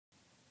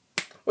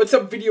What's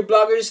up, video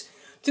bloggers?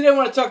 Today I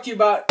want to talk to you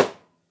about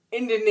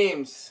Indian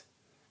names.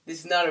 This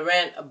is not a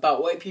rant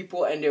about white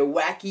people and their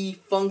wacky,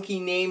 funky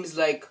names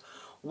like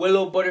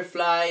willow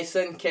butterfly,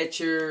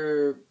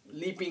 suncatcher,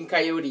 leaping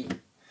coyote.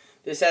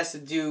 This has to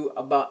do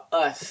about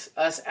us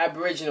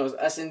Aboriginals,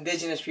 us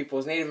indigenous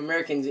peoples, Native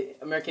Americans,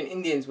 American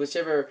Indians,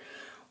 whatever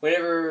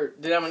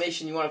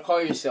denomination you want to call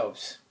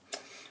yourselves.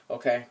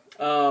 Okay.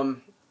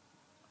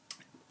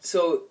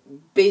 So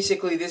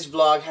basically this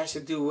vlog has to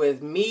do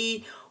with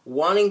me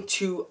wanting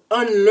to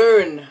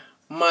unlearn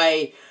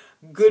my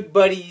good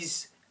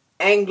buddies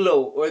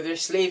Anglo or their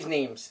slave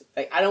names.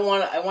 Like I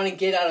want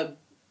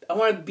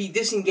to be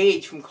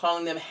disengaged from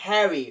calling them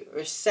Harry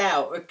or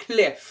Sal or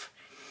Cliff.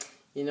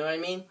 You know what I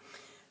mean?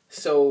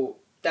 So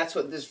that's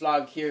what this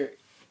vlog here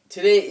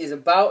today is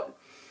about.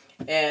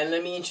 And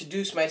let me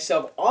introduce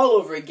myself all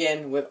over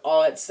again with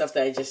all that stuff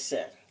that I just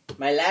said.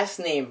 My last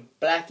name,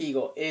 Black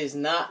Eagle, is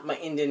not my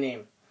Indian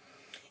name.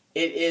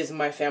 It is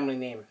my family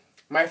name.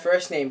 My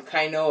first name,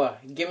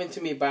 Kainoa, given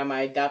to me by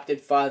my adopted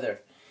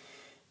father.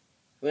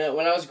 When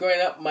I was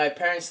growing up, my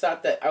parents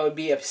thought that I would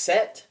be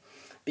upset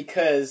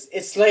because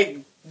it's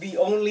like the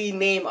only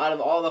name out of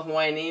all the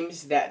Hawaiian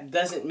names that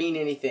doesn't mean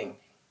anything.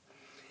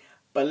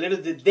 But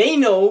little did they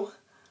know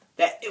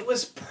that it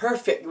was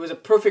perfect. It was a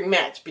perfect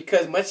match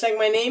because much like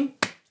my name,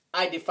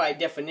 I defy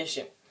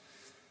definition.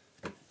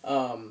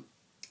 I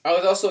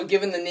was also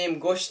given the name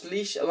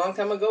Goshtlish a long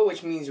time ago,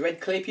 which means red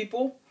clay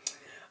people.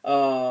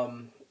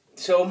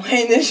 So my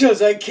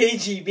initials are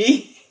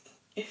KGB.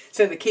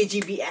 Send the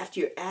KGB after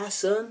your ass,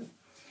 son.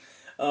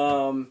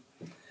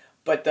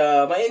 But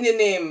my Indian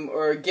name,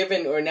 or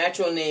given or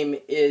natural name,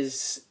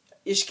 is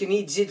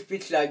ííshkinii,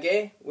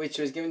 dził, which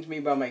was given to me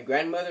by my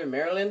grandmother,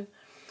 Marilyn.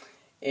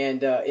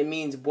 And it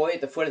means boy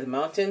at the foot of the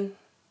mountain.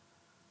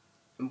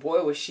 And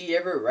boy, was she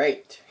ever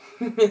right.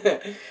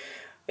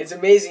 It's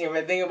amazing if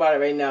I think about it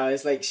right now.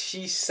 It's like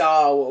she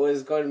saw what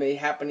was going to be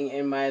happening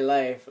in my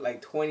life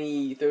like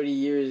 20, 30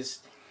 years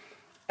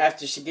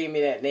after she gave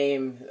me that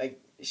name. Like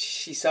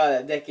she saw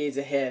that decades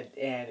ahead,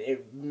 and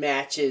it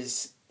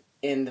matches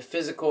in the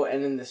physical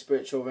and in the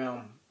spiritual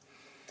realm.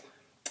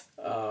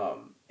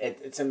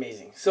 It's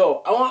amazing.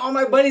 So I want all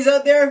my buddies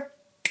out there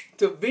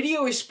to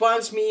video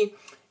response me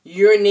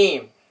your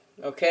name,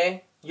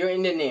 okay? Your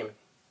Indian name,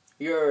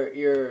 your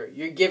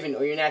given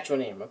or your natural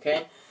name,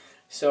 okay?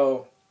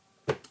 So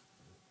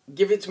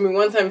give it to me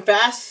one time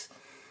fast,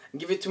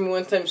 give it to me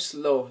one time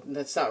slow.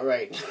 That's not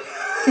right.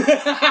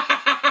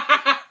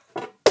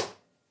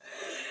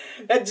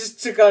 That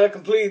just took on a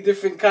completely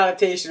different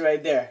connotation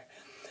right there.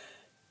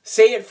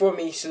 Say it for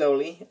me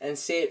slowly, and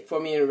say it for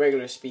me in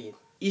regular speed.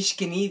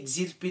 ííshkinii,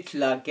 dził,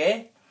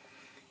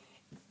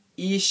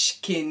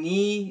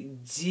 ííshkinii,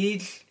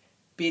 dził.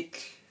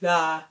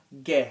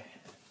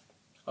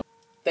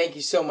 Thank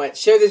you so much.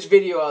 Share this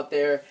video out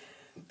there.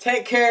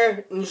 Take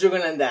care.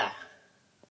 Njugananda.